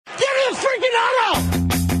freaking auto!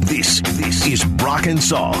 This is Brock and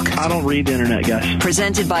Salk. I don't read the internet, guys.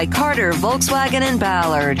 Presented by Carter, Volkswagen, and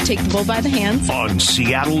Ballard. Take the bull by the hands. On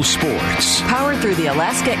Seattle Sports. Powered through the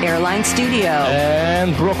Alaska Airlines Studio.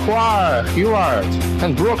 And Brooke Huard.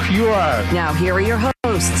 And Brooke Huard. Now here are your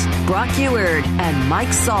hosts, Brock Huard and Mike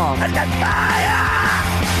Salk.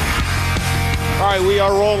 All right, we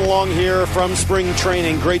are rolling along here from spring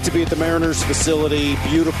training. Great to be at the Mariners facility.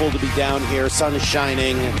 Beautiful to be down here. Sun is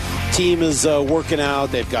shining. Team is working out.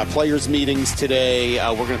 They've got players' meetings today.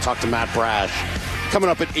 We're going to talk to Matt Brash coming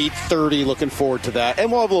up at 8:30. Looking forward to that. And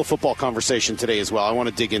we'll have a little football conversation today as well. I want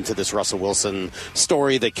to dig into this Russell Wilson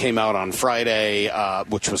story that came out on Friday,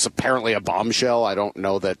 which was apparently a bombshell. I don't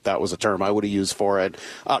know that that was a term I would have used for it.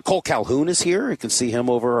 Cole Calhoun is here. You can see him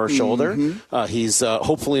over our shoulder. He's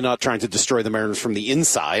hopefully not trying to destroy the Mariners from the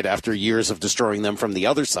inside after years of destroying them from the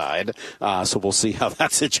other side. So we'll see how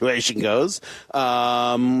that situation goes.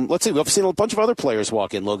 Let's see. We've seen a bunch of other players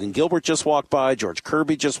walk in. Logan Gilbert just walked by. George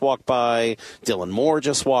Kirby just walked by. Dylan Moore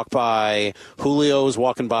just walked by. Julio is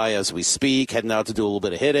walking by as we speak, heading out to do a little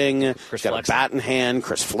bit of hitting. He's got a bat in hand.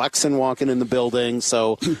 Chris Flexen walking in the building.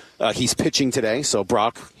 So he's pitching today. So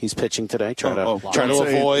Brock, he's pitching today. Try to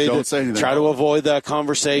avoid that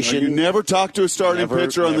conversation. No, you never talk to a starting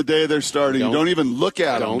pitcher on the day they're starting. You don't even look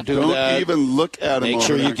at them. Don't even look at them. Make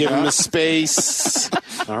sure you give him a space.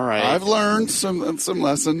 All right. I've learned some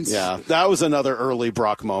lessons. Yeah, that was another early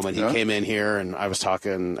Brock moment. He came in here, and I was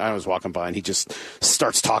walking by, and he just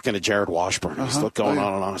starts talking to Jared Washburn. He's going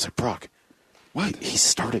on and on. I was like, Brock, what? He's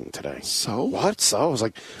starting today. So? What? So? I was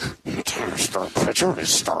like, start pitcher. He's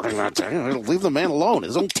starting that day. Leave the man alone.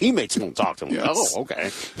 His own teammates won't talk to him. Yes. Oh, okay.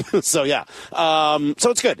 So, yeah.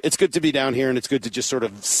 So it's good. It's good to be down here, and it's good to just sort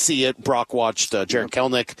of see it. Brock watched Jared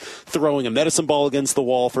Kelnick throwing a medicine ball against the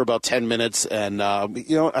wall for about 10 minutes. And,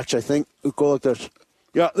 actually, I think it go like this.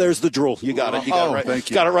 Yeah, there's the drool. You got it. You got it right. Thank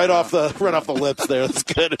you. Got it right off the lips there. That's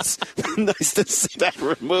good. It's nice to see that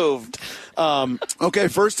removed. Okay,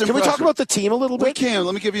 first impression. Can we talk about the team a little bit? We can.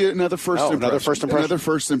 Let me give you another first impression. Another first impression. Another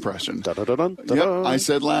first impression. Dun-dun-dun-dun. Yep, I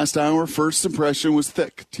said last hour, first impression was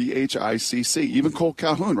thick. THICC. Even Cole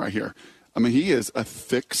Calhoun right here. I mean, he is a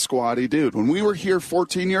thick, squatty dude. When we were here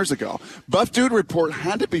 14 years ago, Buff Dude Report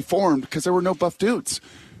had to be formed because there were no buff dudes.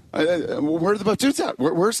 Where are the buff dudes at?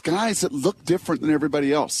 Where's guys that look different than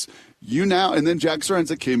everybody else? And then Jack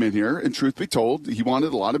Sorensen came in here, and truth be told, he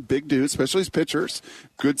wanted a lot of big dudes, especially his pitchers,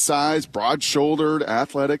 good size, broad-shouldered,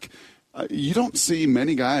 athletic. You don't see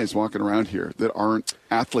many guys walking around here that aren't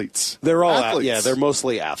athletes. They're all athletes. They're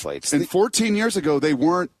mostly athletes. And 14 years ago, they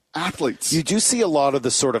weren't athletes. You do see a lot of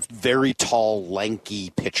the sort of very tall, lanky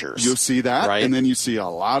pitchers. You'll see that, right? And then you see a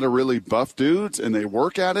lot of really buff dudes, and they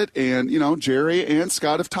work at it. And, Jerry and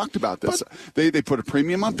Scott have talked about this. They put a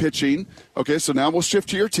premium on pitching. Okay, so now we'll shift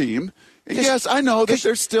to your team. Yes, I know that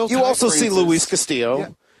there's still You also see Luis Castillo. Yeah.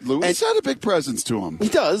 Luis had a big presence to him. He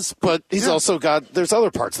does, but he's also there's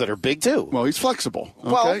other parts that are big, too. Well, he's flexible.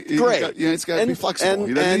 Okay? Well, great. He's got to be flexible.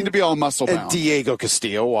 He doesn't need to be all muscle-bound. And Diego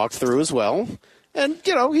Castillo walked through as well. And,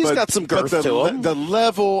 he's got some girth to him. The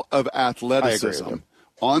level of athleticism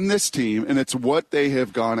on this team, and it's what they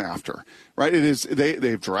have gone after, right? It is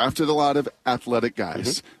they've drafted a lot of athletic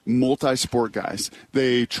guys, multi-sport guys.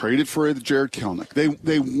 They traded for Jared Kelnick.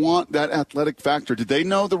 They want that athletic factor. Did they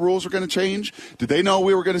know the rules were going to change? Did they know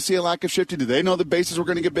we were going to see a lack of shifting? Did they know the bases were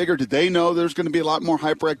going to get bigger? Did they know there's going to be a lot more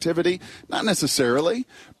hyperactivity? Not necessarily,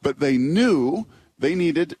 but they knew they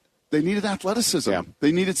needed athleticism. Yeah.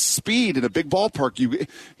 They needed speed in a big ballpark.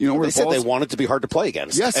 They said they want it to be hard to play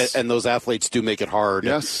against. Yes. And those athletes do make it hard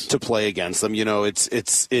to play against them.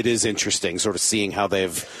 It is interesting sort of seeing how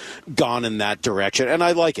they've gone in that direction. And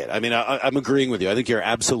I like it. I mean, I'm agreeing with you. I think you're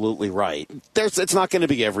absolutely right. It's not going to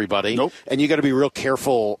be everybody. Nope. And you got to be real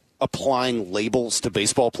careful applying labels to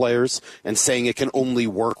baseball players and saying it can only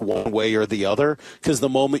work one way or the other, because the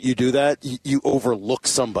moment you do that, you overlook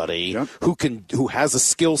somebody who has a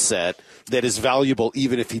skill set that is valuable,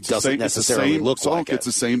 even if he doesn't necessarily look like it. It's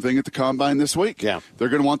the same thing at the Combine this week. Yeah. They're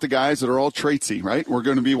going to want the guys that are all traitsy, right? We're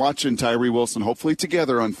going to be watching Tyree Wilson, hopefully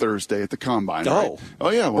together on Thursday at the Combine. Oh,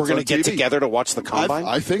 right? Yeah. We're going to get together to watch the Combine?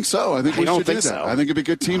 I think so. I think we should do that. I think it'd be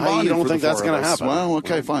good team bonding. I don't think that's going to happen. Well,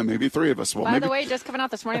 okay, fine. Maybe three of us will. By the way, just coming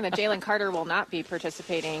out this morning that Jalen Carter will not be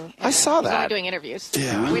participating. I saw that. He's only doing interviews.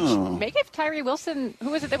 Yeah. Which may give Tyree Wilson, who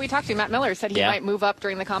was it that we talked to? Matt Miller said he might move up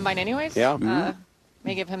during the Combine anyways. Yeah.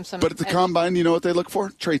 May give him some. But at the Combine, you know what they look for?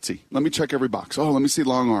 Traitsy. Let me check every box. Oh, let me see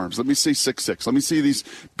long arms. Let me see 6'6". Let me see these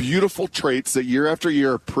beautiful traits that year after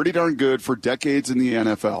year are pretty darn good for decades in the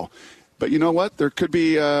NFL. But you know what? There could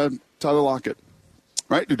be Tyler Lockett.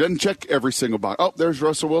 right? Who doesn't check every single box. Oh, there's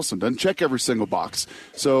Russell Wilson. Doesn't check every single box.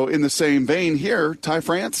 So in the same vein here, Ty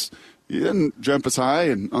France, he didn't jump as high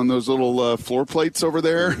and on those little floor plates over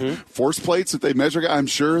there, force plates that they measure. I'm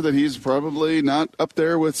sure that he's probably not up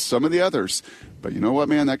there with some of the others. But you know what,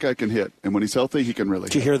 man? That guy can hit. And when he's healthy, he can really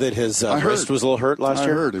hit. Did you hear that his wrist was a little hurt last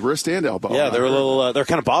year? I heard. Wrist and elbow. Yeah, they're a little. They're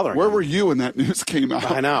kind of bothering. Where were you when that news came out?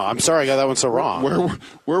 I know. I'm sorry I got that one so wrong.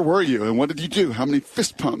 Where were you? And what did you do? How many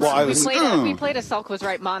fist pumps? Well, we played a Selk was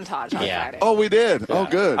right montage on Friday. Oh, we did? Yeah. Oh,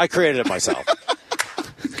 good. I created it myself.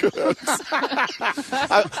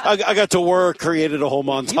 I got to work, created a whole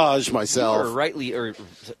montage myself. You were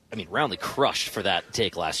roundly crushed for that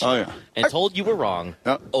take last year. Oh, yeah. And told you were wrong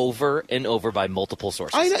over and over by multiple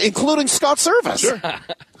sources. Including Scott Service,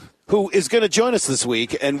 who is going to join us this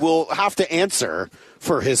week and will have to answer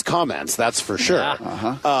for his comments, that's for sure.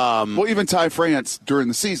 Yeah. Well, even Ty France during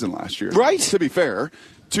the season last year. Right. To be fair,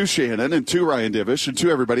 to Shannon and to Ryan Divish and to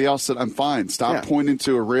everybody else said, I'm fine. Stop pointing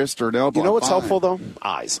to a wrist or an elbow. You know what's helpful, though?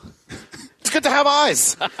 Eyes. It's good to have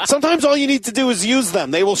eyes. Sometimes all you need to do is use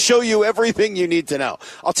them. They will show you everything you need to know.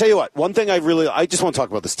 I'll tell you what. One thing I just want to talk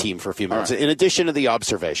about this team for a few minutes. Right. In addition to the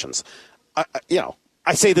observations,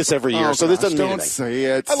 I say this every year, so this doesn't mean anything. Don't say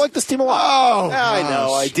it. I like this team a lot. Oh, I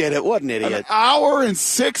know. I did it. What an idiot. An hour and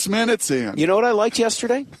 6 minutes in. You know what I liked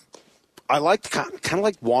yesterday? I liked kind of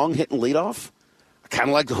like Wong hitting leadoff. I kind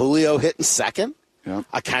of liked Julio hitting second. Yep.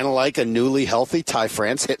 I kind of like a newly healthy Ty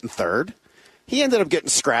France hitting third. He ended up getting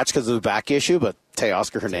scratched because of the back issue, but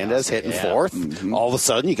Teoscar Hernandez hitting fourth. Mm-hmm. All of a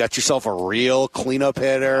sudden, you got yourself a real cleanup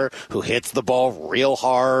hitter who hits the ball real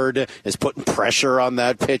hard, is putting pressure on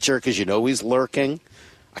that pitcher because you know he's lurking.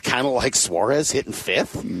 I kind of like Suarez hitting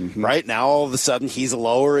fifth. Mm-hmm. Right now, all of a sudden, he's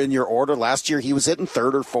lower in your order. Last year, he was hitting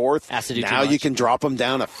third or fourth. Now you can drop him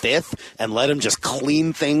down a fifth and let him just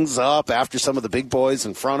clean things up after some of the big boys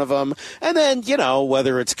in front of him. And then,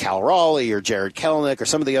 whether it's Cal Raleigh or Jared Kelenic or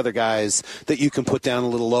some of the other guys that you can put down a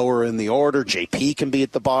little lower in the order. JP can be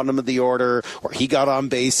at the bottom of the order, or he got on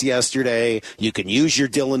base yesterday. You can use your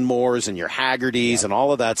Dylan Moores and your Haggertys and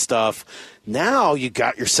all of that stuff. Now you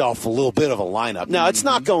got yourself a little bit of a lineup. Now, it's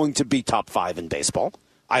not going to be top 5 in baseball,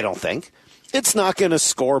 I don't think. It's not going to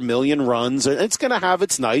score a million runs. It's going to have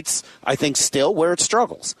its nights, I think, still where it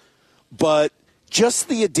struggles. But just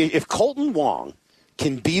if Colton Wong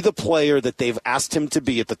can be the player that they've asked him to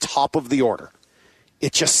be at the top of the order,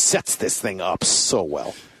 it just sets this thing up so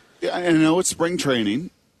well. Yeah, I know it's spring training.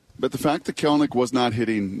 But the fact that Kelenic was not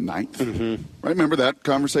hitting ninth, right? Remember that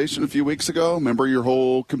conversation a few weeks ago? Remember your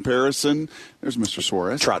whole comparison? There's Mr.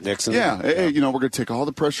 Suarez. Trot Nixon. Yeah. Hey, we're going to take all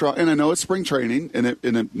the pressure off. And I know it's spring training, and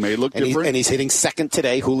it may look different. And he's hitting second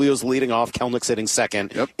today. Julio's leading off. Kelnic's hitting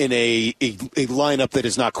second in a lineup that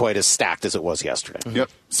is not quite as stacked as it was yesterday.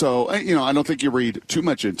 Yep. So, I don't think you read too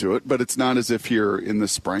much into it, but it's not as if you're in the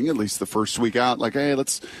spring, at least the first week out, like, hey,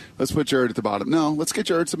 let's put Jared at the bottom. No, let's get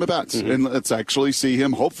Jared some at-bats, and let's actually see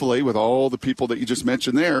him, hopefully, with all the people that you just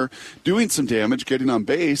mentioned there, doing some damage, getting on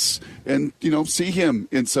base, and, see him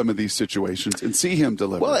in some of these situations and see him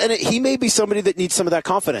deliver. Well, and he may be somebody that needs some of that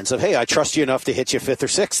confidence of, hey, I trust you enough to hit you fifth or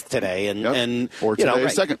sixth today. Or today,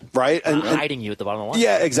 second. Right? And hiding you at the bottom of the line.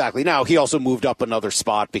 Yeah, exactly. Now, he also moved up another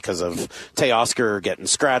spot because of Teoscar getting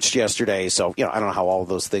scratched yesterday. So, I don't know how all of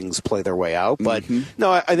those things play their way out. But,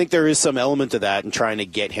 no, I think there is some element to that in trying to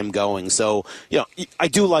get him going. So, I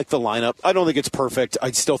do like the lineup. I don't think it's perfect.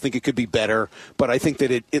 I still think it could be better. But I think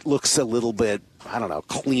that it looks a little bit,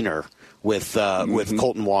 cleaner with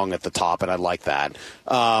Colton Wong at the top, and I like that.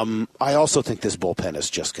 I also think this bullpen is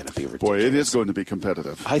just going to be ridiculous. Boy, it is going to be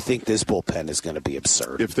competitive. I think this bullpen is going to be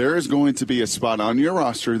absurd. If there is going to be a spot on your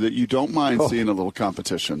roster that you don't mind seeing a little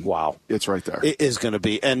competition, wow, it's right there. It is going to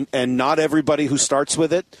be, and not everybody who starts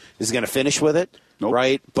with it is going to finish with it,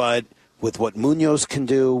 right? But with what Munoz can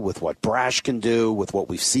do, with what Brash can do, with what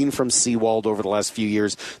we've seen from Sewald over the last few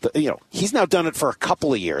years, he's now done it for a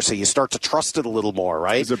couple of years, so you start to trust it a little more,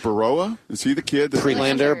 right? Is it Baroa? Is he the kid?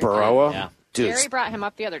 Prelander, Baroa? Yeah. Dude. Jerry brought him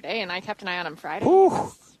up the other day, and I kept an eye on him Friday.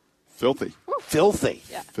 Ooh. Filthy. Filthy.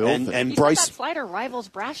 Yeah. Filthy. And he Bryce. That slider rivals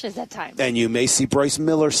Brash's at times. And you may see Bryce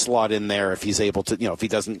Miller slot in there if he's able to, if he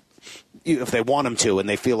doesn't, if they want him to and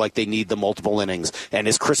they feel like they need the multiple innings. And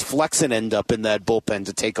is Chris Flexen end up in that bullpen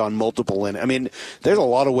to take on multiple innings? I mean, there's a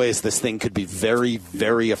lot of ways this thing could be very,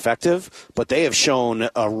 very effective, but they have shown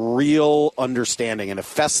a real understanding. And if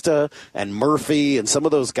Festa and Murphy and some of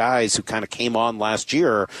those guys who kind of came on last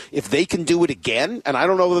year, if they can do it again, and I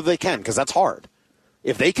don't know whether they can because that's hard.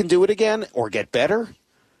 If they can do it again or get better,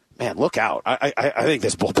 man, look out. I think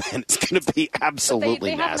this bullpen is going to be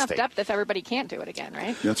absolutely they nasty. have enough depth if everybody can't do it again,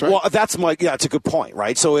 right? That's right. Well, that's a good point,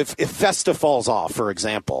 right? So if Festa falls off, for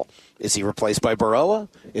example, is he replaced by Baroa?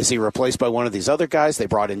 Is he replaced by one of these other guys? They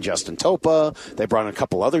brought in Justin Topa. They brought in a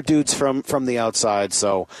couple other dudes from the outside.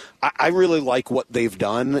 So I really like what they've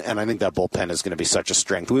done, and I think that bullpen is going to be such a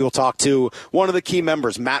strength. We will talk to one of the key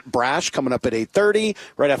members, Matt Brash, coming up at 8:30,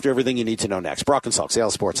 right after everything you need to know next. Brock and Salk,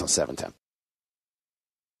 Seattle Sports on 710.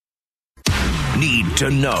 Need to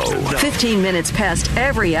know. 15 minutes past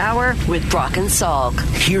every hour with Brock and Salk.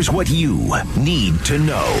 Here's what you need to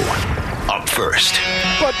know. Up first.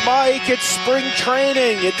 But, Mike, it's spring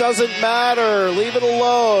training. It doesn't matter. Leave it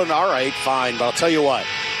alone. All right, fine. But I'll tell you what.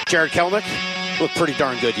 Jared Kelenic looked pretty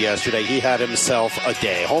darn good yesterday. He had himself a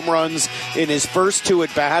day. Home runs in his first 2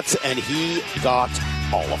 at-bats, and he got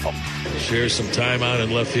all of them. Shares some time out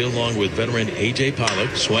in left field along with veteran A.J.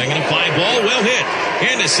 Pollock. Swinging a fly ball, well hit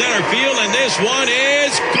into center field, and this one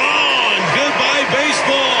is gone. Goodbye,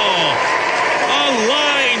 baseball. A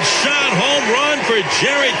line shot home run for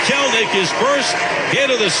Jared Kelenic. His first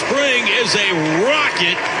hit of the spring is a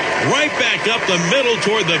rocket right back up the middle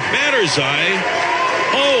toward the batter's eye.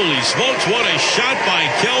 Holy smokes, what a shot by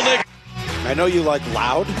Kelenic. I know you like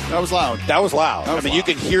loud. That was loud. You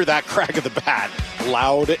can hear that crack of the bat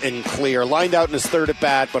loud and clear. Lined out in his 3rd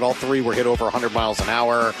at-bat, but all 3 were hit over 100 miles an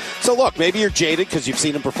hour. So, look, maybe you're jaded because you've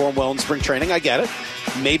seen him perform well in spring training. I get it.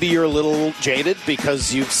 Maybe you're a little jaded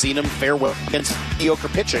because you've seen him fare well against mediocre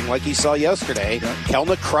pitching like you saw yesterday. Yeah.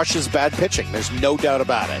 Kelenic crushes bad pitching. There's no doubt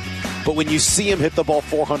about it. But when you see him hit the ball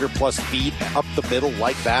 400-plus feet up the middle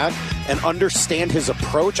like that and understand his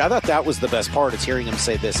approach, I thought that was the best part. It's hearing him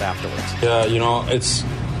say this afterwards. Yeah,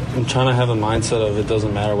 I'm trying to have a mindset of it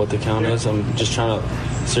doesn't matter what the count is. I'm just trying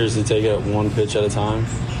to seriously take it 1 pitch at a time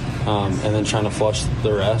and then trying to flush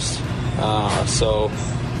the rest.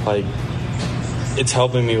 It's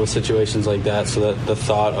helping me with situations like that so that the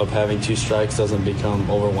thought of having 2 strikes doesn't become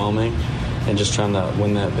overwhelming and just trying to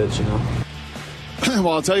win that pitch, Well,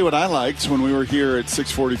 I'll tell you what I liked when we were here at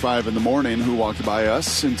 6:45 in the morning. Who walked by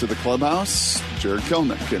us into the clubhouse? Jared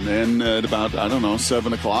Kelenic. And then at about,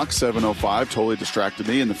 7 o'clock, 7:05, totally distracted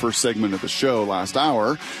me in the first segment of the show last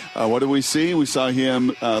hour. What did we see? We saw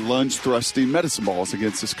him lunge thrusting medicine balls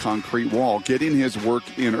against this concrete wall, getting his work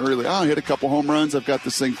in early. I hit a couple home runs. I've got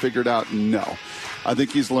this thing figured out. No. I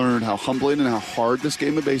think he's learned how humbling and how hard this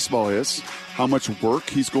game of baseball is, how much work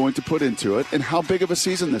he's going to put into it, and how big of a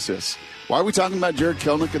season this is. Why are we talking about Jared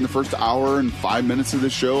Kelenic in the first hour and 5 minutes of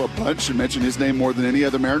this show a bunch and mention his name more than any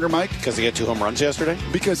other Mariner, Mike? Because he had 2 home runs yesterday?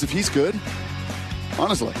 Because if he's good,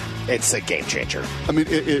 honestly, it's a game changer. I mean,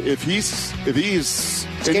 if he's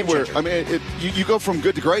anywhere, you go from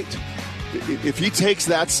good to great. If he takes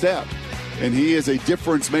that step, and he is a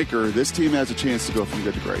difference maker, this team has a chance to go from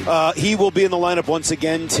good to great. He will be in the lineup once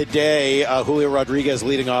again today. Julio Rodriguez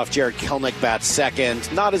leading off. Jared Kelenic bats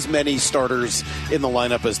second. Not as many starters in the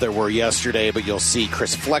lineup as there were yesterday, but you'll see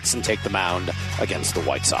Chris Flexen take the mound against the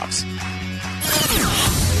White Sox.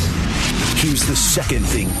 Here's the second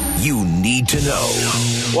thing you need to know.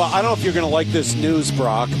 Well, I don't know if you're going to like this news,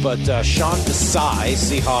 Brock, but Sean Desai,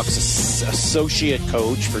 Seahawks associate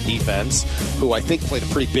coach for defense, who I think played a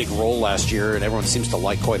pretty big role last year and everyone seems to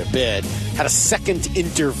like quite a bit, had a second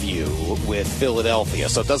interview with Philadelphia.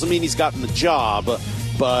 So it doesn't mean he's gotten the job,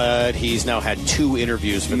 but he's now had 2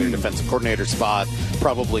 interviews for their defensive coordinator spot.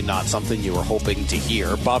 Probably not something you were hoping to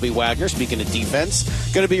hear. Bobby Wagner, speaking of defense,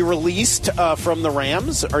 going to be released from the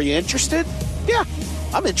Rams. Are you interested? Yeah,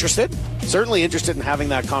 I'm interested. Certainly interested in having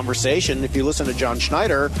that conversation. If you listen to John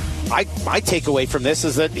Schneider, my takeaway from this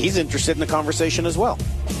is that he's interested in the conversation as well.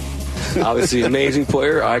 Obviously, amazing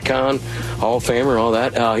player, icon, Hall of Famer, all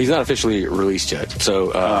that. He's not officially released yet,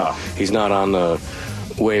 so he's not on the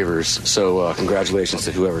waivers. So congratulations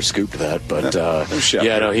to whoever scooped that. But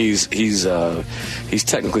he's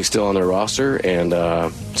technically still on their roster, and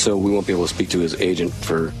so we won't be able to speak to his agent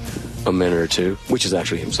for a minute or 2, which is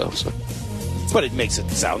actually himself. So. But it makes it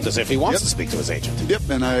sound as if he wants to speak to his agent. Yep,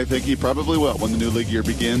 and I think he probably will when the new league year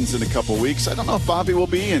begins in a couple weeks. I don't know if Bobby will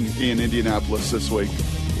be in Indianapolis this week.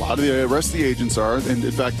 A lot of the rest of the agents are. And,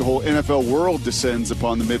 in fact, the whole NFL world descends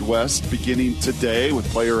upon the Midwest beginning today with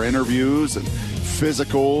player interviews and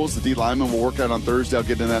physicals. The D lineman will work out on Thursday. I'll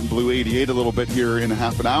get into that in Blue 88 a little bit here in a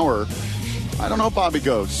half an hour. I don't know if Bobby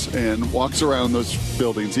goes and walks around those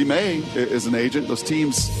buildings. He may, as an agent. Those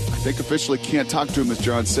teams, I think, officially can't talk to him, as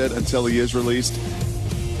John said, until he is released.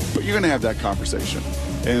 But you're going to have that conversation.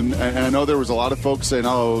 And I know there was a lot of folks saying,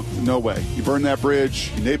 oh, no way. You burned that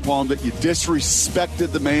bridge. You napalmed it. You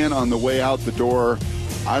disrespected the man on the way out the door.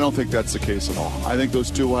 I don't think that's the case at all. I think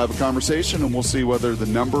those two will have a conversation, and we'll see whether the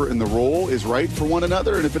number and the role is right for one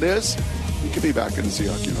another. And if it is, he could be back in the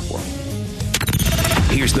Seahawks uniform.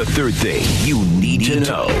 Here's the third thing you need to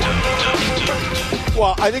know.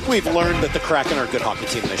 Well, I think we've learned that the Kraken are a good hockey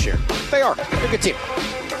team this year. They are. They're a good team.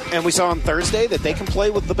 And we saw on Thursday that they can play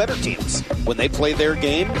with the better teams. When they play their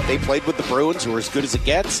game, they played with the Bruins, who are as good as it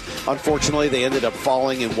gets. Unfortunately, they ended up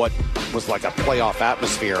falling in what was like a playoff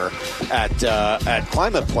atmosphere at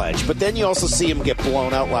Climate Pledge. But then you also see them get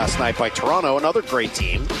blown out last night by Toronto, another great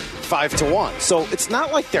team, 5-1. So it's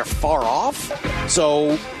not like they're far off.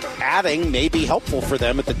 So adding may be helpful for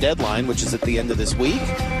them at the deadline, which is at the end of this week.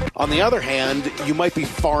 On the other hand, you might be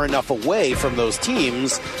far enough away from those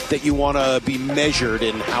teams that you want to be measured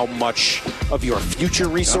in how much of your future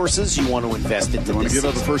resources you want to invest into. You want to give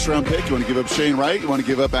up a first-round pick? You want to give up Shane Wright? You want to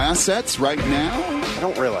give up assets right now? I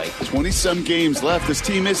don't really. 20-some games left. This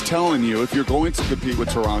team is telling you if you're going to compete with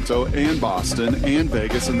Toronto and Boston and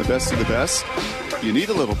Vegas and the best of the best, you need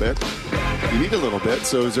a little bit. You need a little bit.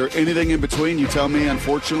 So is there anything in between? You tell me,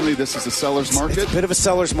 unfortunately, this is a seller's market? It's a bit of a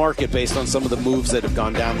seller's market based on some of the moves that have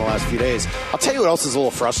gone down the last few days. I'll tell you what else is a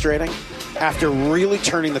little frustrating. After really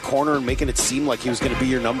turning the corner and making it seem like he was going to be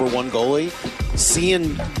your number one goalie,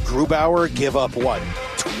 seeing Grubauer give up,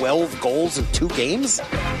 12 goals in 2 games?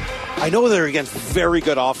 I know they're against very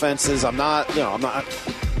good offenses. I'm not.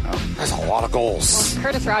 That's a lot of goals. Well,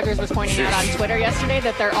 Curtis Rogers was pointing out on Twitter yesterday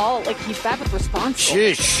that they're all, he's bad with response.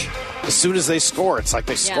 Sheesh. As soon as they score, it's like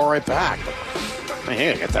they score right back. I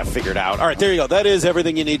gotta get that figured out. All right, there you go. That is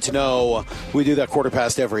everything you need to know. We do that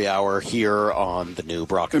 1/4 every hour here on the new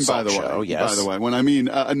Brock and Salt Show. By the way, when I mean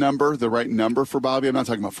a number, the right number for Bobby, I'm not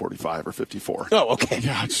talking about 45 or 54. Oh, okay.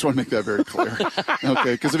 Yeah, I just want to make that very clear.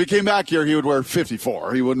 Okay, because if he came back here, he would wear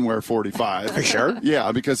 54. He wouldn't wear 45. For sure?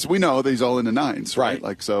 Yeah, because we know that he's all into 9s,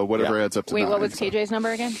 right? So whatever adds up to 9. Wait, what was KJ's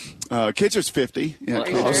number again? KJ's 50. Yeah,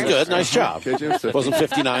 that was good. Nice job. KJ was 50. Wasn't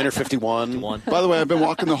 59 or 51. By the way, I've been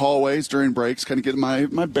walking the hallways during breaks, kind of getting my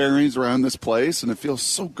bearings around this place, and it feels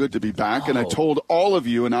so good to be back. And I told all of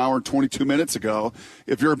you an hour and 22 minutes ago,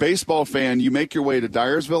 if you're a baseball fan, you make your way to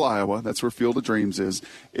Dyersville, Iowa. That's where Field of Dreams is.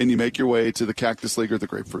 And you make your way to the Cactus League or the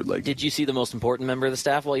Grapefruit League. Did you see the most important member of the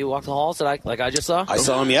staff while you walked the halls that I just saw? I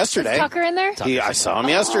saw him yesterday. Is Tucker in there? I saw him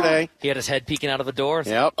yesterday. He had his head peeking out of the door.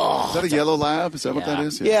 Yep. Is that a yellow lab? Is that what that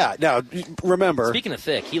is? Yeah. Now, remember. Speaking of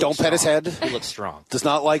thick, he don't pet his head. He looks strong. Does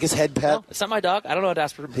not like his head pet. No, it's not my dog. I don't know how to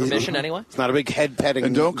ask for permission anyway. It's not a big head petting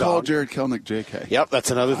And don't call dog. Jared Kelnick JK. Yep,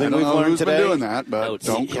 that's another thing we've I don't know learned who's today. been doing that, but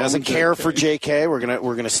don't he call doesn't him care JK. for JK.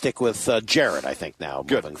 We're gonna stick with Jared, I think, now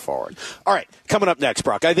moving forward. All right, coming up next,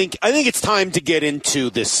 Brock. I think it's time to get into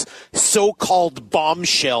this so-called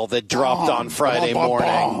bombshell that dropped on Friday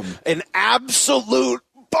morning. An absolute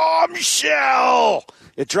bombshell.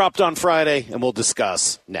 It dropped on Friday, and we'll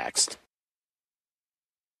discuss next.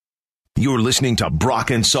 You're listening to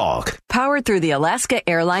Brock and Salk. Powered through the Alaska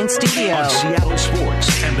Airlines studio. On Seattle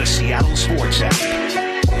Sports and the Seattle Sports app.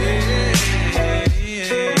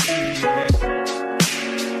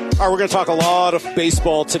 All right, we're going to talk a lot of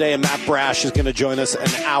baseball today, and Matt Brash is going to join us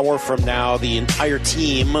an hour from now. The entire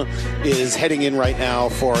team is heading in right now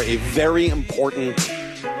for a very important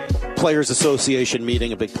Players Association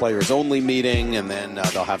meeting, a big players-only meeting, and then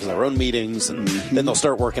they'll have their own meetings, and then they'll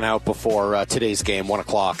start working out before today's game, 1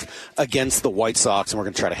 o'clock, against the White Sox, and we're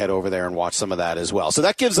going to try to head over there and watch some of that as well. So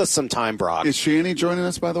that gives us some time, Brock. Is Shani joining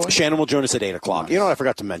us, by the way? Shannon will join us at 8 o'clock. Nice. You know, I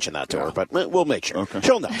forgot to mention that to her, but we'll make sure. Okay.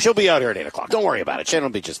 She'll know. She'll be out here at 8 o'clock. Don't worry about it. Shannon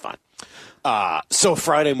will be just fine. So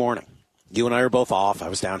Friday morning, you and I are both off. I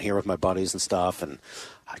was down here with my buddies and stuff, and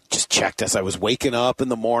I just checked as I was waking up in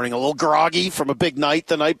the morning, a little groggy from a big night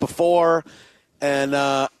the night before, and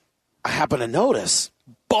I happened to notice,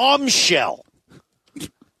 bombshell.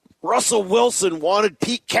 Russell Wilson wanted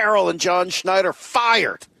Pete Carroll and John Schneider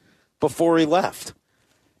fired before he left.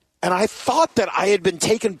 And I thought that I had been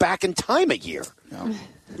taken back in time a year.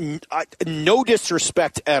 Yeah. No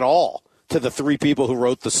disrespect at all to the 3 people who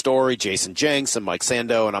wrote the story, Jason Jenks and Mike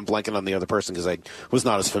Sando, and I'm blanking on the other person because I was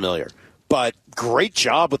not as familiar. But great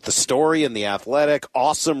job with the story and The Athletic.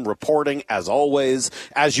 Awesome reporting, as always,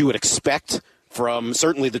 as you would expect from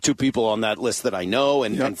certainly the 2 people on that list that I know.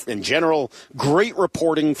 And in general, great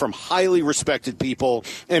reporting from highly respected people.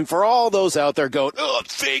 And for all those out there going,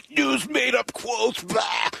 fake news, made-up quotes,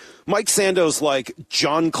 blah. Mike Sando's like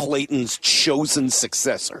John Clayton's chosen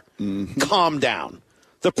successor. Calm down.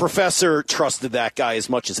 The professor trusted that guy as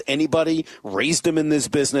much as anybody, raised him in this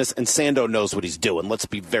business, and Sando knows what he's doing. Let's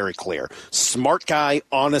be very clear. Smart guy,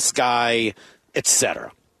 honest guy,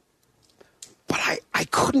 etc. But I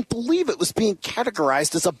couldn't believe it was being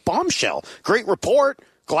categorized as a bombshell. Great report.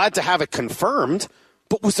 Glad to have it confirmed.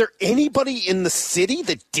 But was there anybody in the city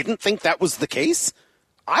that didn't think that was the case?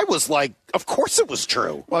 I was like, of course it was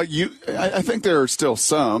true. Well, I think there are still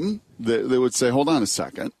some that would say, hold on a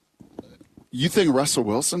second. You think Russell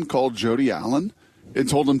Wilson called Jody Allen and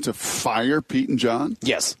told him to fire Pete and John?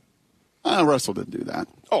 Yes. Russell didn't do that.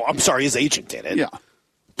 Oh, I'm sorry. His agent did it. Yeah.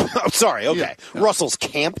 I'm sorry. Okay. Yeah. Russell's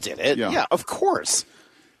camp did it. Yeah, of course.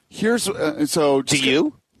 Here's so. Do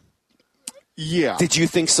you? Yeah. Did you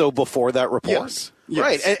think so before that report? Yes.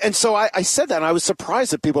 Right. And so I said that, and I was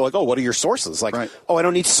surprised that people were like, oh, what are your sources? Like, oh, I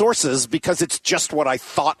don't need sources because it's just what I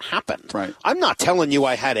thought happened. Right. I'm not telling you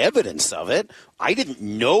I had evidence of it. I didn't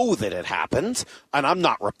know that it happened, and I'm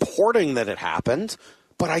not reporting that it happened.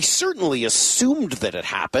 But I certainly assumed that it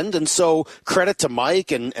happened. And so credit to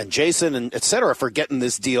Mike and Jason and et cetera for getting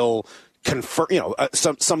this deal confirmed. You know,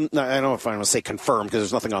 some I don't know if I want to say confirmed because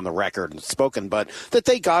there's nothing on the record and spoken, but that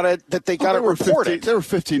they got it reported. There were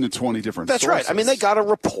 15 to 20 different That's sources. right. I mean, they got a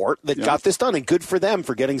report that got this done, and good for them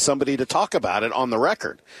for getting somebody to talk about it on the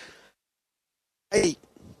record.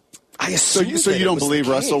 I assume so you don't believe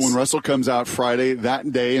Russell when Russell comes out Friday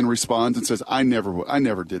that day and responds and says, I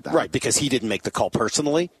never did that. Right, because he didn't make the call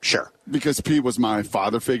personally? Sure. Because Pete was my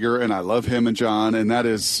father figure, and I love him and John, and that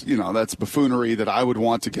is, that's buffoonery that I would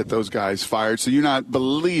want to get those guys fired. So you're not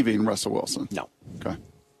believing Russell Wilson? No. Okay.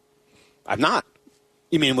 I'm not.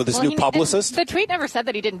 You mean with his new publicist? The tweet never said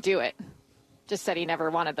that he didn't do it. Just said he never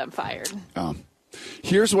wanted them fired.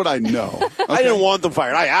 Here's what I know. Okay. I didn't want them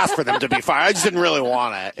fired. I asked for them to be fired. I just didn't really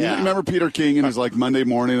want it. Yeah. You remember Peter King in his Monday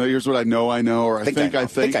morning, here's what I know, or I think.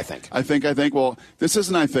 Well, this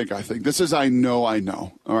isn't I think. This is I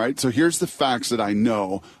know. All right? So here's the facts that I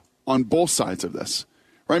know on both sides of this.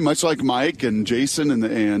 Right? Much like Mike and Jason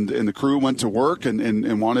and the crew went to work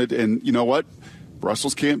and wanted, and you know what?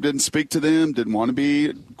 Russell's camp didn't speak to them, didn't want to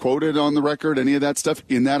be quoted on the record, any of that stuff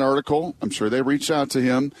in that article. I'm sure they reached out to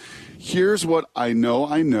him. Here's what I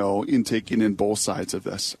know in taking in both sides of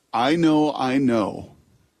this. I know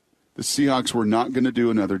the Seahawks were not going to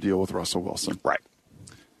do another deal with Russell Wilson. Right.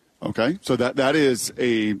 Okay? So that is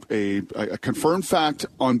a confirmed fact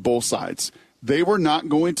on both sides. They were not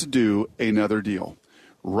going to do another deal.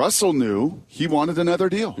 Russell knew he wanted another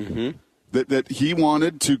deal. Mm-hmm. That he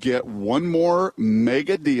wanted to get one more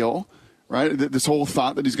mega deal, right? This whole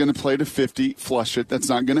thought that he's going to play to 50, flush it, that's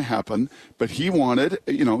not going to happen. But he wanted,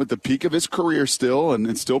 at the peak of his career still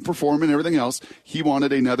and still performing and everything else, he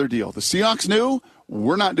wanted another deal. The Seahawks knew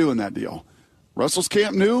we're not doing that deal. Russell's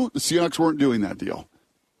camp knew the Seahawks weren't doing that deal.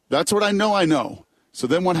 That's what I know. So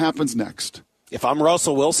then what happens next? If I'm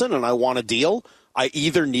Russell Wilson and I want a deal, I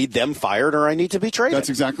either need them fired or I need to be traded. That's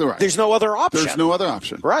exactly right. There's no other option. There's no other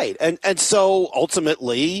option. Right. And so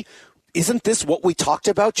ultimately, isn't this what we talked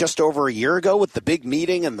about just over a year ago with the big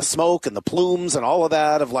meeting and the smoke and the plumes and all of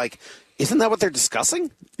that of isn't that what they're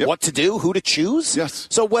discussing? Yep. What to do, who to choose? Yes.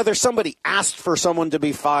 So whether somebody asked for someone to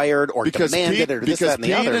be fired or demanded it or this, that, and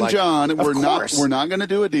the other. Because Pete and John we're not going to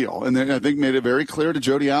do a deal. And I think made it very clear to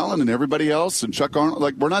Jody Allen and everybody else and Chuck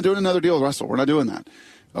Arnold, we're not doing another deal with Russell. We're not doing that.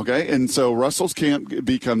 Okay, and so Russell's camp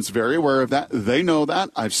becomes very aware of that. They know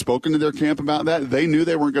that. I've spoken to their camp about that. They knew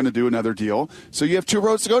they weren't going to do another deal. So you have two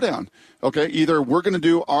roads to go down. Okay, either we're going to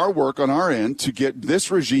do our work on our end to get this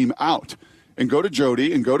regime out and go to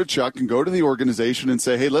Jody and go to Chuck and go to the organization and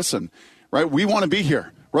say, hey, listen, right, we want to be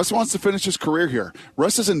here. Russ wants to finish his career here.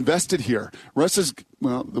 Russ is invested here. Russ is,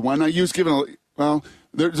 why not use giving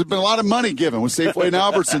there's been a lot of money given with Safeway and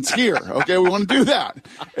Albertsons here. Okay, we want to do that,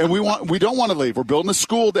 and we don't want to leave. We're building a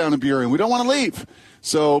school down in Burien. We don't want to leave.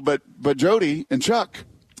 So, but Jody and Chuck,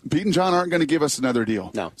 Pete and John aren't going to give us another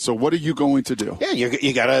deal. No. So what are you going to do? Yeah,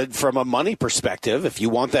 you got to, from a money perspective, if you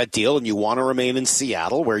want that deal and you want to remain in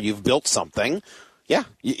Seattle where you've built something, yeah,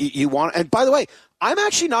 you want. And by the way, I'm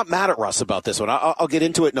actually not mad at Russ about this one. I'll get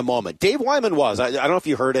into it in a moment. Dave Wyman was. I don't know if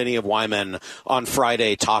you heard any of Wyman on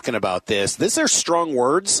Friday talking about this. These are strong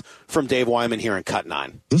words from Dave Wyman here in Cut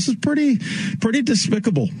 9. This is pretty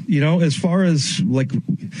despicable, as far as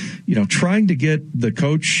trying to get the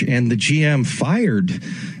coach and the GM fired.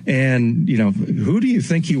 And, who do you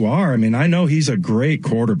think you are? I mean, I know he's a great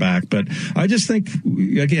quarterback, but I just think,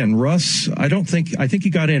 again, Russ, I think he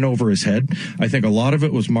got in over his head. I think a lot of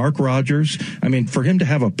it was Mark Rogers. I mean, for him to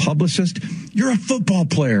have a publicist, you're a football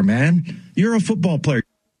player, man. You're a football player.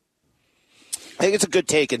 I think it's a good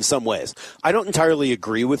take in some ways. I don't entirely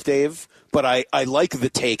agree with Dave, but I like the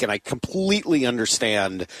take, and I completely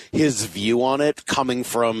understand his view on it coming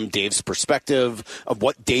from Dave's perspective of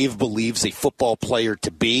what Dave believes a football player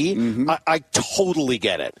to be. Mm-hmm. I totally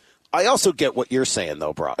get it. I also get what you're saying,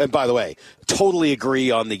 though, Brock. And by the way, totally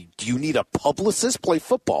agree on do you need a publicist play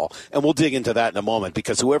football? And we'll dig into that in a moment,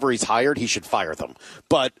 because whoever he's hired, he should fire them.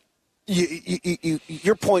 But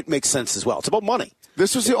your point makes sense as well. It's about money.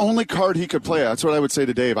 This was the only card he could play. That's what I would say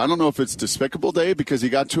to Dave. I don't know if it's despicable, Dave, because he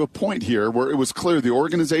got to a point here where it was clear the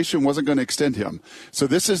organization wasn't going to extend him. So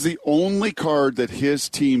this is the only card that his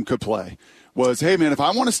team could play was, hey, man, if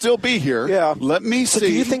I want to still be here, let me see. So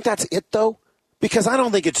do you think that's it, though? Because I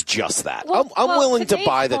don't think it's just that. I'm willing to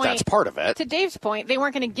buy that that's part of it. To Dave's point, they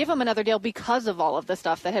weren't going to give him another deal because of all of the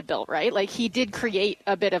stuff that had built, right? Like, he did create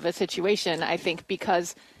a bit of a situation, I think,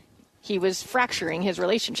 because he was fracturing his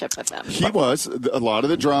relationship with them. He was. A lot of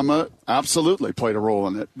the drama absolutely played a role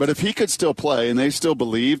in it. But if he could still play and they still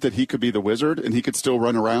believed that he could be the Wizard and he could still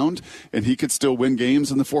run around and he could still win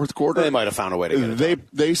games in the fourth quarter, they might have found a way to get it done.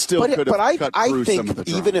 They still could have cut through some of the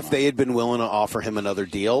drama. Even if they had been willing to offer him another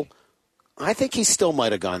deal, I think he still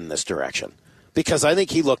might have gone in this direction. Because I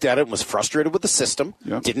think he looked at it and was frustrated with the system,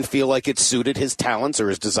 didn't feel like it suited his talents or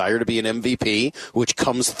his desire to be an MVP, which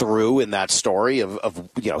comes through in that story of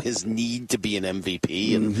his need to be an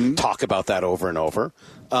MVP and talk about that over and over.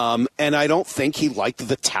 And I don't think he liked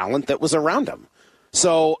the talent that was around him.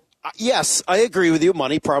 So, yes, I agree with you.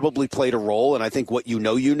 Money probably played a role, and I think what you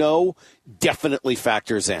know definitely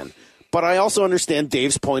factors in. But I also understand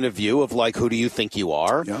Dave's point of view of, like, who do you think you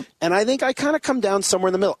are? Yep. And I think I kind of come down somewhere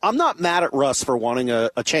in the middle. I'm not mad at Russ for wanting a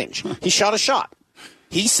change. He shot a shot.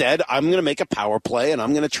 He said, I'm going to make a power play, and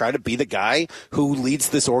I'm going to try to be the guy who leads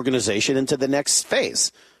this organization into the next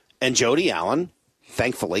phase. And Jody Allen,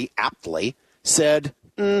 thankfully, aptly, said,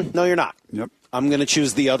 no, you're not. Yep. I'm going to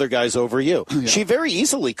choose the other guys over you. Yeah. She very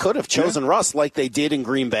easily could have chosen Russ like they did in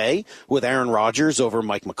Green Bay with Aaron Rodgers over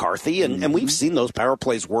Mike McCarthy, and we've seen those power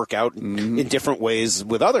plays work out in different ways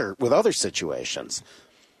with other situations.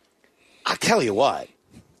 I tell you what,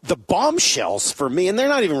 the bombshells for me, and they're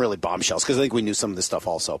not even really bombshells because I think we knew some of this stuff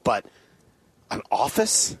also, but an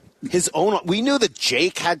office, his own. We knew that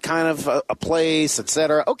Jake had kind of a place, et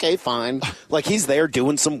cetera. Okay, fine. Like, he's there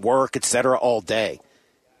doing some work, et cetera, all day.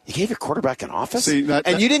 You gave your quarterback an office? See,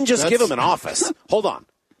 and you didn't just give him an office. Hold on.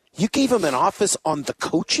 You gave him an office on the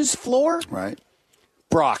coach's floor? Right.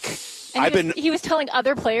 Brock, he was telling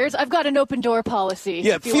other players, I've got an open door policy.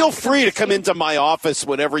 Yeah, feel free to come into my office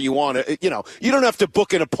whenever you want. You don't have to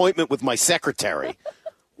book an appointment with my secretary.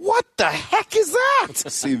 What the heck is that?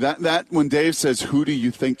 See, that when Dave says, who do you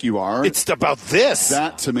think you are? It's about this.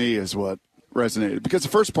 That, to me, is what resonated, because the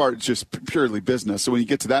first part is just purely business. So when you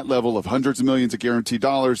get to that level of hundreds of millions of guaranteed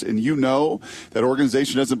dollars, and that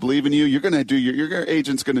organization doesn't believe in you, you're going to do your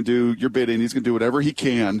agent's going to do your bidding. He's going to do whatever he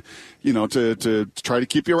can, to try to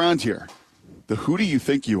keep you around here. The who do you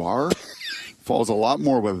think you are falls a lot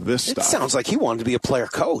more with this stuff. It sounds like he wanted to be a player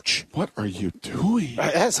coach. What are you doing?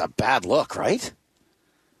 That's a bad look, right?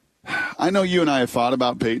 I know you and I have fought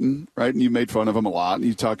about Peyton, right? And you made fun of him a lot. And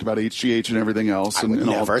you talked about HGH and everything else.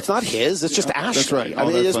 Never. It's not his. It's just Ashley. That's right. I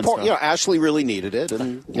mean, Ashley really needed it.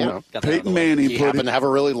 And, Peyton Manning he happened to have a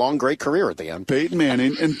really long, great career at the end. Peyton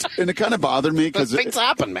Manning. And it kind of bothered me because things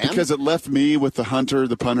happen, man. Because it left me with the Hunter,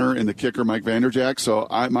 the punter, and the kicker, Mike Vanderjagt. So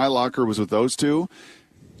my locker was with those two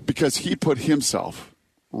because he put himself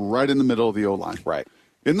right in the middle of the O-line. Right.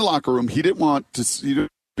 In the locker room, he didn't want to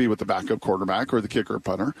be with the backup quarterback or the kicker or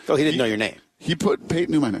punter. Oh, he didn't know your name. Peyton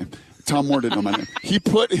knew my name. Tom Moore didn't know my name. He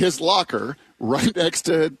put his locker right next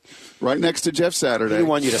to Jeff Saturday. He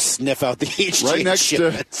wanted you to sniff out the HG right next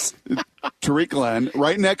shipments. to Tariq Glenn,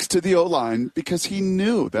 right next to the O-line, because he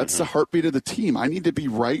knew that's the heartbeat of the team. I need to be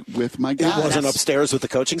right with my guys. He wasn't upstairs with the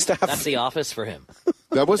coaching staff. That's the office for him.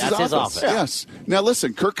 That was his office. Yes. Now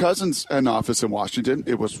listen, Kirk Cousins had an office in Washington.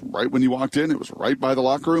 It was right when you walked in. It was right by the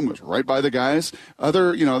locker room. It was right by the guys.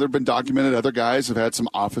 There've been documented other guys have had some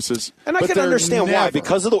offices, and I can understand why,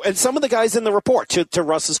 because of and some of the guys in the report, to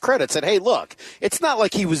Russ's credit, said, "Hey, look, it's not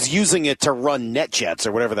like he was using it to run NetJets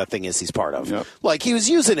or whatever that thing is he's part of. Yep. Like, he was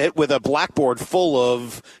using it with a blackboard full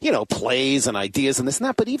of plays and ideas and this and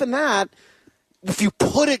that. But even that, if you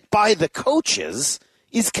put it by the coaches,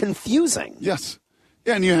 is confusing. Yes."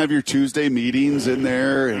 Yeah, and you have your Tuesday meetings in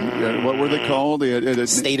there, and what were they called?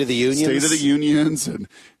 State of the Unions. State of the Unions, and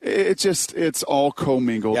it's all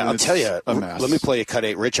commingled. Yeah, I'll tell you, a mess. Let me play a Cut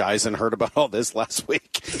 8. Rich Eisen heard about all this last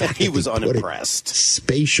week, and he was unimpressed.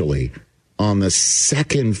 Spatially on the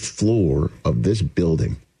second floor of this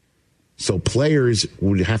building. So players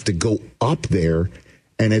would have to go up there,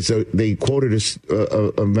 and they quoted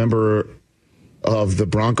a member of the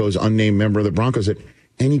Broncos, unnamed member of the Broncos, that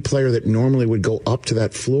any player that normally would go up to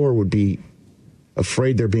that floor would be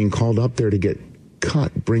afraid they're being called up there to get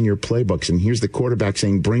cut, bring your playbooks. And here's the quarterback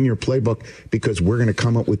saying, bring your playbook because we're going to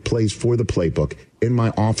come up with plays for the playbook in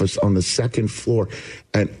my office on the second floor.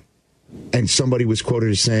 And somebody was quoted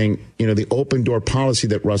as saying, the open door policy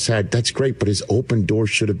that Russ had, that's great, but his open door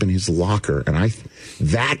should have been his locker. And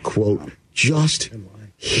that quote just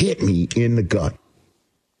hit me in the gut.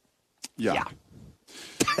 Yeah.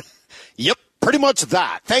 Yep. Pretty much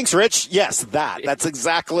that. Thanks, Rich. Yes, that. That's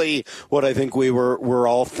exactly what I think we're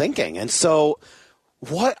all thinking. And so,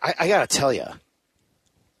 what I got to tell you,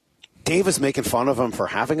 Dave is making fun of him for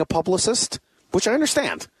having a publicist, which I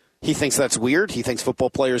understand. He thinks that's weird. He thinks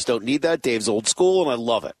football players don't need that. Dave's old school, and I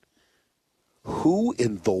love it. Who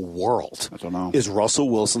in the world is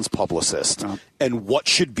Russell Wilson's publicist, and what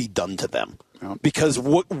should be done to them? Because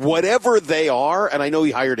whatever they are, and I know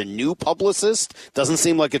he hired a new publicist, doesn't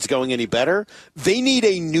seem like it's going any better. They need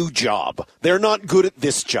a new job. They're not good at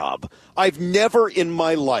this job. I've never in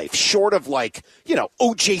my life, short of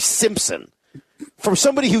O.J. Simpson, from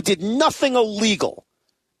somebody who did nothing illegal,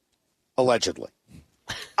 allegedly,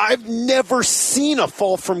 I've never seen a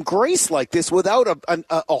fall from grace like this without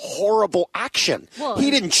a horrible action. Well,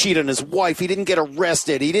 he didn't cheat on his wife. He didn't get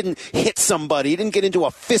arrested. He didn't hit somebody. He didn't get into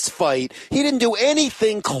a fist fight. He didn't do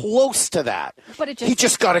anything close to that. But he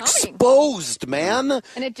just got exposed, man.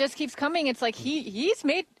 And it just keeps coming. It's like he's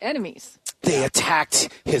made enemies. They attacked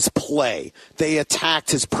his play. They attacked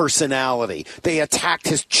his personality. They attacked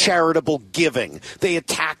his charitable giving. They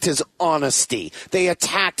attacked his honesty. They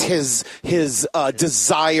attacked his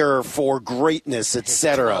desire for greatness,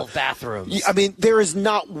 etc. 12 bathrooms. I mean, there is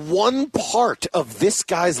not one part of this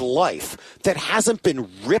guy's life that hasn't been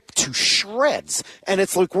ripped to shreds. And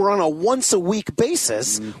it's like we're on a once-a-week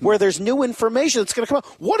basis where there's new information that's going to come out.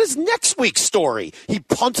 What is next week's story? He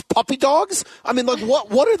punts puppy dogs? I mean,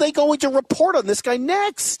 what are they going to report on this guy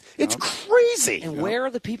next? It's crazy. And where are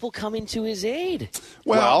the people coming to his aid?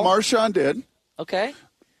 Well, Marshawn did. Okay.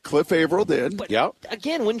 Cliff Averill did. But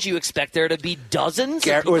again, wouldn't you expect there to be dozens?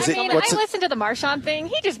 I listened to the Marshawn thing.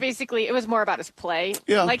 He just basically, it was more about his play.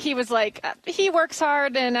 Yeah. Like, he was like, he works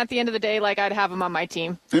hard, and at the end of the day, like, I'd have him on my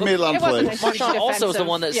team. He made a lot of plays. Marshawn also is the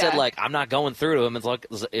one that said, like, I'm not going through to him. It's like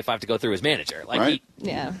if I have to go through his manager. Like,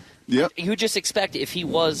 right. You would just expect if he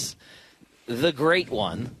was the great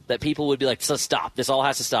one that people would be like, so stop. This all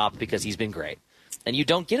has to stop because he's been great. And you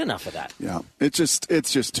don't get enough of that. Yeah, it's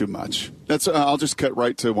just too much. I'll just cut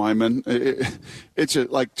right to Wyman. It's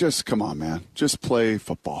just come on, man. Just play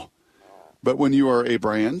football. But when you are a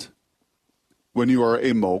brand, when you are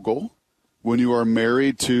a mogul, when you are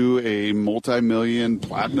married to a multi-million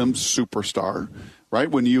platinum superstar, right?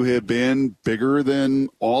 When you have been bigger than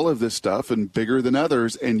all of this stuff and bigger than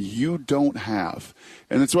others, and you don't have.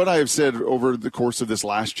 And it's what I have said over the course of this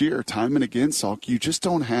last year, time and again, Salk, you just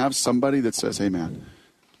don't have somebody that says, hey, man,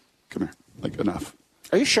 come here. Like, enough.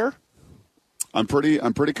 Are you sure? I'm pretty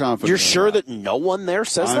confident. You're sure that no one there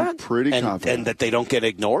says that? I'm pretty confident. And that they don't get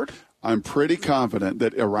ignored? I'm pretty confident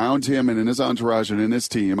that around him and in his entourage and in his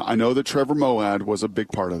team, I know that Trevor Moawad was a big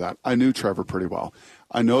part of that. I knew Trevor pretty well.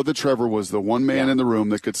 I know that Trevor was the one man in the room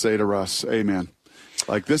that could say to Russ, hey, man,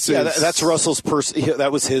 like this is... that's Russell's person.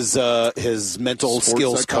 That was his mental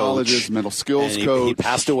skills coach. Mental skills coach. He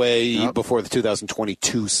passed away before the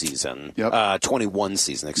 2022 season. 21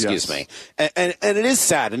 season, excuse me. And it is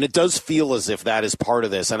sad, and it does feel as if that is part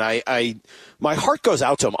of this. And my heart goes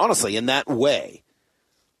out to him, honestly, in that way.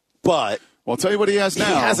 But... Well, I'll tell you what he has now.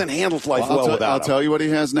 He hasn't handled life well without him. I'll tell you what he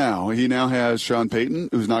has now. He now has Sean Payton,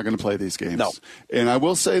 who's not going to play these games. No. And I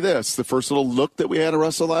will say this. The first little look that we had of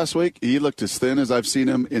Russell last week, he looked as thin as I've seen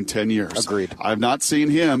him in 10 years. Agreed. I've not seen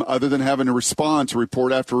him, other than having to respond to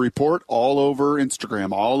report after report, all over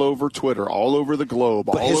Instagram, all over Twitter, all over the globe,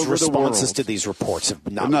 all over the world. But his responses to these reports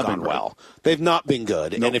have not gone well. They've not been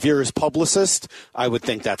good. Nope. And if you're his publicist, I would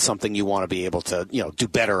think that's something you want to be able to do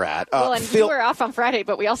better at. Well, and we were off on Friday,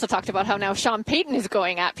 but we also talked about how now Sean Payton is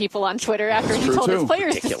going at people on Twitter after he told his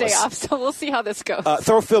players to stay off. So we'll see how this goes.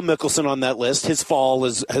 Throw Phil Mickelson on that list. His fall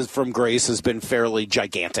from grace has been fairly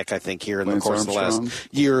gigantic, I think, here in the course of the last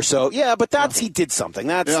year or so. Yeah, but he did something.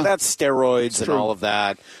 That's steroids and all of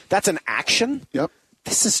that. That's an action. Yep.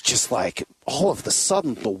 This is just like all of the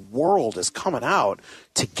sudden the world is coming out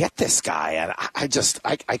to get this guy. And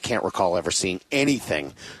I can't recall ever seeing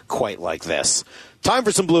anything quite like this. Time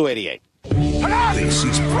for some Blue 88. This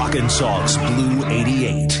is Brock and Salk's Blue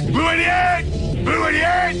 88. Blue 88! Blue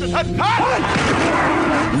 88!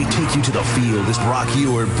 We take you to the field as Brock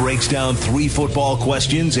Ewert breaks down 3 football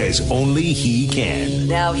questions as only he can.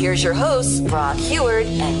 Now here's your hosts, Brock Ewert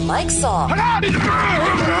and Mike Salk.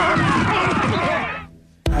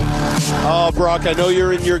 Oh, Brock, I know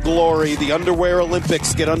you're in your glory. The Underwear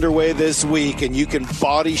Olympics get underway this week, and you can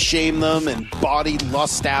body shame them and body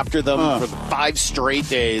lust after them for 5 straight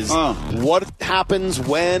days. What happens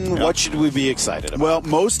when? What should we be excited about? Well,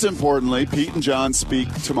 most importantly, Pete and John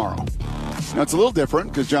speak tomorrow. Now, it's a little different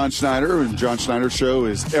because John Schneider and John Schneider's show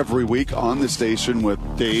is every week on the station with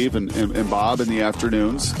Dave and Bob in the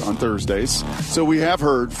afternoons on Thursdays. So we have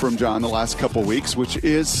heard from John the last couple weeks, which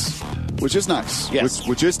is nice, yes.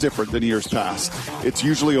 which is different than years past. It's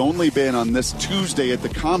usually only been on this Tuesday at the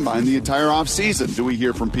Combine the entire offseason do we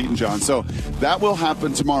hear from Pete and John. So that will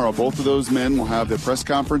happen tomorrow. Both of those men will have their press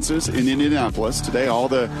conferences in Indianapolis. Today, all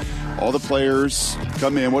the players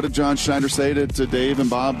come in. What did John Schneider say to Dave and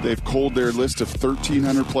Bob? They've culled their list of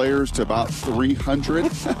 1,300 players to about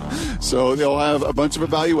 300. So they'll have a bunch of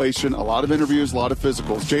evaluation, a lot of interviews, a lot of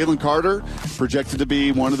physicals. Jalen Carter, projected to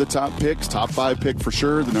be one of the top picks, top 5 pick for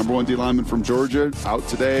sure, the number 1 D lineman from Georgia, out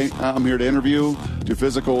today. I'm here to interview, do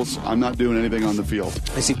physicals. I'm not doing anything on the field.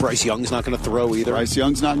 I see Bryce Young's not going to throw either. Bryce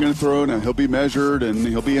Young's not going to throw, and he'll be measured, and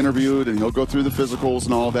he'll be interviewed, and he'll go through the physicals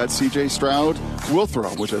and all of that. C.J. Stroud will throw,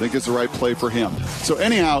 which I think is the right play for him. So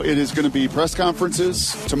anyhow, it is going to be press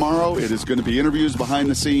conferences tomorrow. It is going to be interviews behind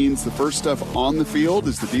the scenes. The first stuff on the field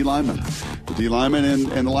is the D linemen. The D linemen and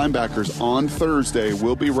the linebackers on Thursday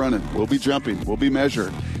will be running, will be jumping, will be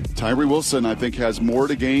measured. Tyree Wilson, I think, has more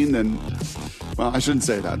to gain than... Well, I shouldn't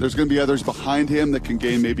say that. There's going to be others behind him that can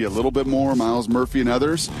gain maybe a little bit more, Miles Murphy and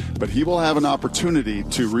others, but he will have an opportunity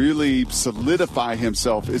to really solidify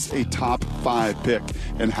himself as a top 5 pick.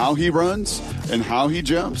 And how he runs, and how he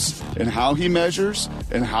jumps, and how he measures,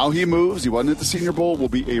 and how he moves, he wasn't at the Senior Bowl, will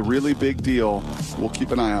be a really big deal. We'll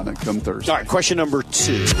keep an eye on it come Thursday. All right, question number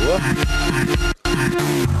 2.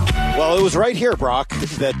 Well, it was right here, Brock,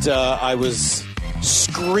 that I was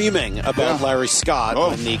screaming about Larry Scott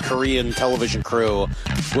when the Korean television crew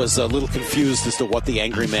was a little confused as to what the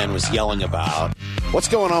angry man was yelling about. What's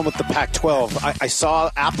going on with the Pac-12? I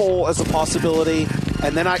saw Apple as a possibility,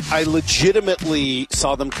 and then I legitimately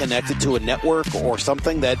saw them connected to a network or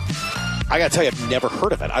something that I got to tell you, I've never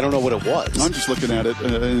heard of it. I don't know what it was. I'm just looking at it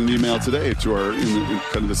in an email today to our in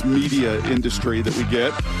kind of this media industry that we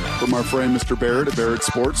get from our friend Mr. Barrett at Barrett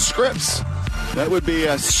Sports. Scripps. That would be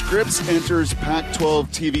Scripps enters Pac-12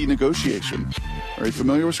 TV negotiation. Are you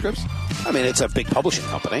familiar with Scripps? I mean, it's a big publishing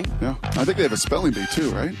company. Yeah. I think they have a spelling bee,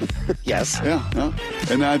 too, right? Yes. Yeah.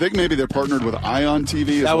 And I think maybe they're partnered with Ion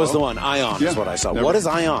TV as well. That was the one. Ion is what I saw. What is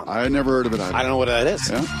Ion? I had never heard of it either. I don't know what that is.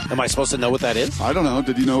 Yeah. Am I supposed to know what that is? I don't know.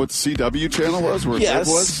 Did you know what the CW channel was? Where yes,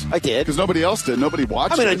 it was? I did. Because nobody else did. Nobody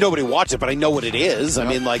watched it. I mean, nobody watched it, but I know what it is. Yeah. I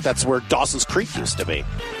mean, like, that's where Dawson's Creek used to be.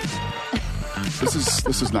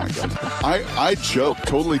 This is not good. I joke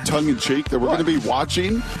totally tongue-in-cheek that we're going to be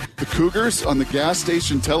watching the Cougars on the gas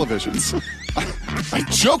station televisions. I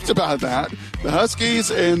joked about that. The Huskies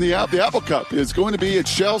and the Apple Cup is going to be at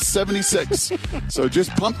Shell 76. So just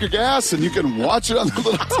pump your gas and you can watch it on the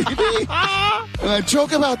little TV. And I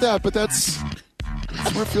joke about that, but that's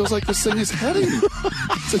where it feels like this thing is heading.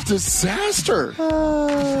 It's a disaster.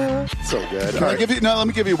 So good. Let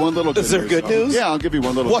me give you one little good news. Is there good news? Yeah, I'll give you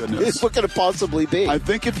one little good news. What could it possibly be? I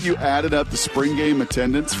think if you added up the spring game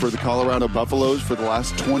attendance for the Colorado Buffaloes for the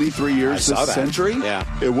last 23 years this century,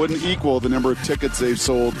 it wouldn't equal the number of tickets they've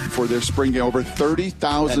sold for their spring game. Over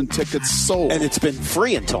 30,000 tickets sold. And it's been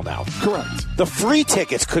free until now. Correct. The free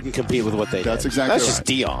tickets couldn't compete with what they did. That's exactly That's right. just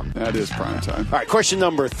Dion. That is prime time. All right, question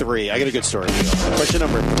number 3. I got a good story for you. Question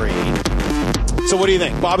number 3. So what do you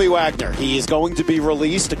think? Bobby Wagner, he is going to be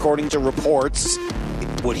released according to reports.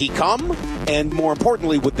 Would he come? And more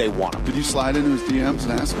importantly, would they want him? Did you slide into his DMs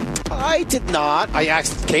and ask him? I did not. I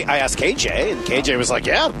asked KJ, and KJ was like,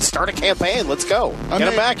 yeah, start a campaign. Let's go. Get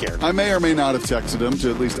him back here. I may or may not have texted him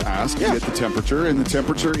to at least ask and get the temperature, and the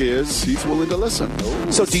temperature is he's willing to listen.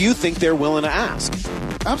 So do you think they're willing to ask?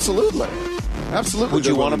 Absolutely. Absolutely. Would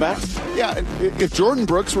you want him back? Yeah. If Jordan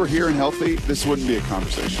Brooks were here and healthy, this wouldn't be a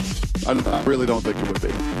conversation. I really don't think it would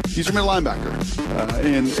be. He's your middle linebacker.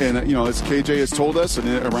 And as KJ has told us, and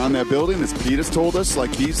around that building, as Pete has told us,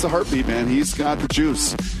 like, he's the heartbeat, man. He's got the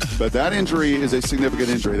juice. But that injury is a significant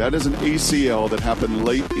injury. That is an ACL that happened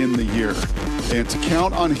late in the year. And to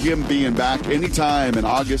count on him being back anytime in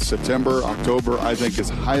August, September, October, I think is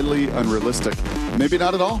highly unrealistic. Maybe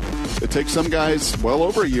not at all. It takes some guys well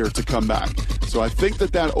over a year to come back. So I think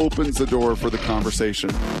that opens the door for the conversation.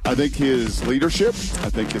 I think his leadership, I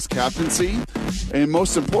think his captaincy, and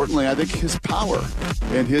most importantly, I think his power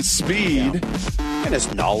and his speed and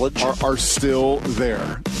his knowledge are still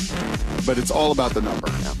there. But it's all about the number.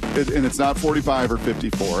 And it's not 45 or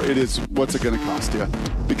 54. It is, what's it going to cost you?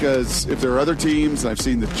 Because if there are other teams, and I've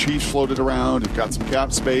seen the Chiefs floated around, have got some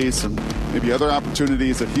cap space and maybe other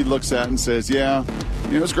opportunities that he looks at and says, yeah,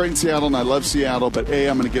 you know, it's great in Seattle, and I love Seattle, but A,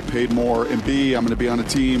 I'm going to get paid more, and B, I'm going to be on a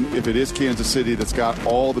team, if it is Kansas City, that's got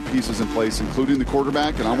all the pieces in place, including the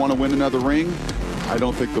quarterback, and I want to win another ring, I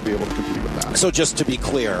don't think they'll be able to compete with that. So just to be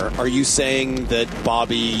clear, are you saying that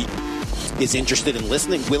Bobby is interested in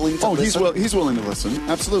listening, willing to listen? He's willing to listen.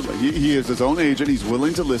 Absolutely. He is his own agent. He's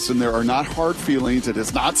willing to listen. There are not hard feelings. It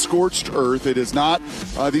is not scorched earth. It is not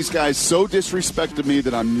these guys so disrespected me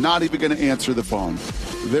that I'm not even going to answer the phone.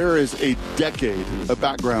 There is a decade of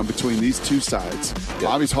background between these two sides.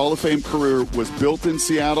 Yeah. Bobby's Hall of Fame career was built in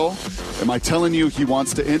Seattle. Am I telling you he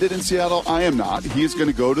wants to end it in Seattle? I am not. He is going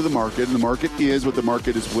to go to the market, and the market is what the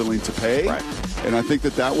market is willing to pay. Right. And I think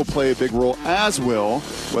that will play a big role, as will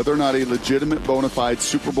whether or not a legitimate, bona fide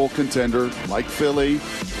Super Bowl contender like Philly,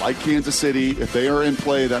 like Kansas City, if they are in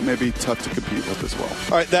play, that may be tough to compete with as well.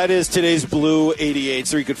 All right, that is today's Blue 88.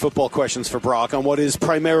 3 good football questions for Brock on what is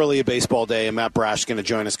primarily a baseball day, and Matt Brash is going to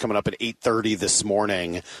join us coming up at 8:30 this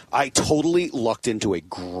morning. I totally lucked into a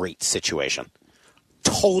great situation.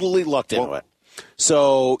 Totally lucked into it.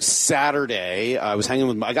 So Saturday,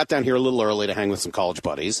 I got down here a little early to hang with some college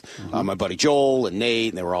buddies. My buddy Joel and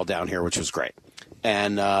Nate, and they were all down here, which was great.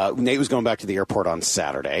 And Nate was going back to the airport on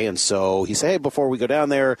Saturday, and so he said, hey, before we go down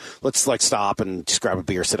there, let's stop and just grab a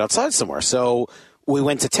beer, sit outside somewhere. So we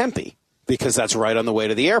went to Tempe, because that's right on the way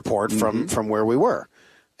to the airport from where we were.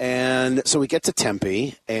 And so we get to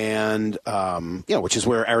Tempe, and which is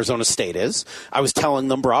where Arizona State is. I was telling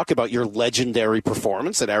them, Brock, about your legendary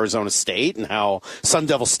performance at Arizona State and how Sun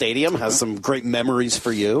Devil Stadium has some great memories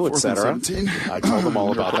for you, et cetera. I told them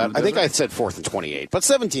all about that. I think I said 4th and 28, but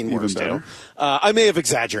 17 works too. I may have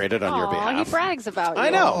exaggerated on your behalf. He brags about you. I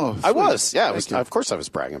know. I was. Yeah, of course I was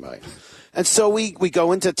bragging about you. And so we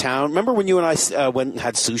go into town. Remember when you and I went and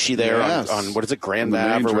had sushi there on what is it, Grand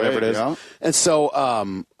Ave or whatever it is? Yeah. And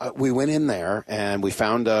so we went in there and we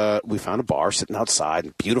found a bar sitting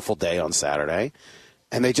outside. Beautiful day on Saturday,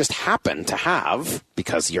 and they just happened to have,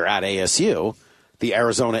 because you're at ASU, the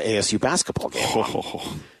Arizona ASU basketball game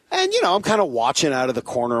on. And, I'm kind of watching out of the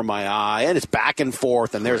corner of my eye, and it's back and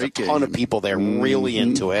forth, and there's a ton of people there really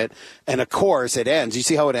into it. And, of course, it ends. You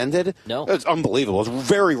see how it ended? No. It's unbelievable. It's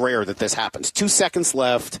very rare that this happens. 2 seconds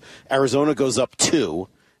left. Arizona goes up 2,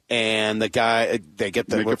 and they get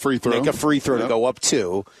make a free throw to go up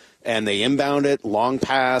 2. And they inbound it, long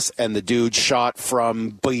pass, and the dude shot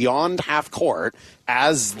from beyond half court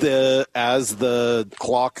as the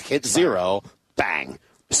clock hit 0. Bang.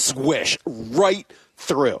 Swish. Right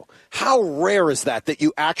through. How rare is that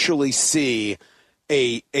you actually see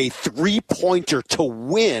a three-pointer to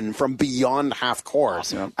win from beyond half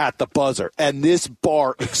court at the buzzer? And this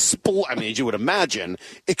bar as you would imagine,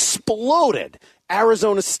 exploded.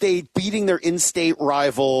 Arizona State beating their in-state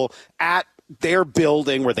rival at their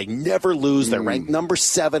building where they never lose. They're ranked number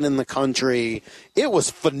 7 in the country. It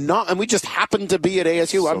was phenomenal. And we just happened to be at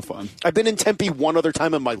ASU. So fun. I've been in Tempe one other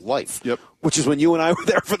time in my life, which is when you and I were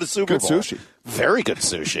there for the Super Bowl. Good sushi. Very good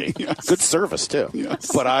sushi. Yes. Good service, too.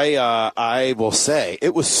 Yes. But I will say,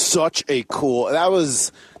 it was such a cool – that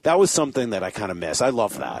was something that I kind of miss. I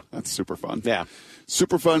love that. That's super fun. Yeah.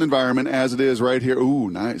 Super fun environment as it is right here. Ooh,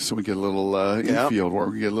 nice. So we get a little infield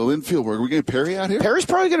work. We get a little infield work. We get Perry out here? Perry's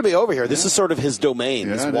probably going to be over here. This is sort of his domain.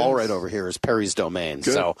 This wall right over here is Perry's domain.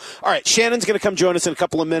 Good. So, all right, Shannon's going to come join us in a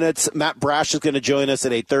couple of minutes. Matt Brash is going to join us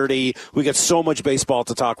at 8:30. We got so much baseball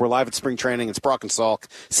to talk. We're live at spring training. It's Brock and Salk.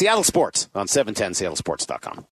 Seattle Sports on 710 SeattleSports.com.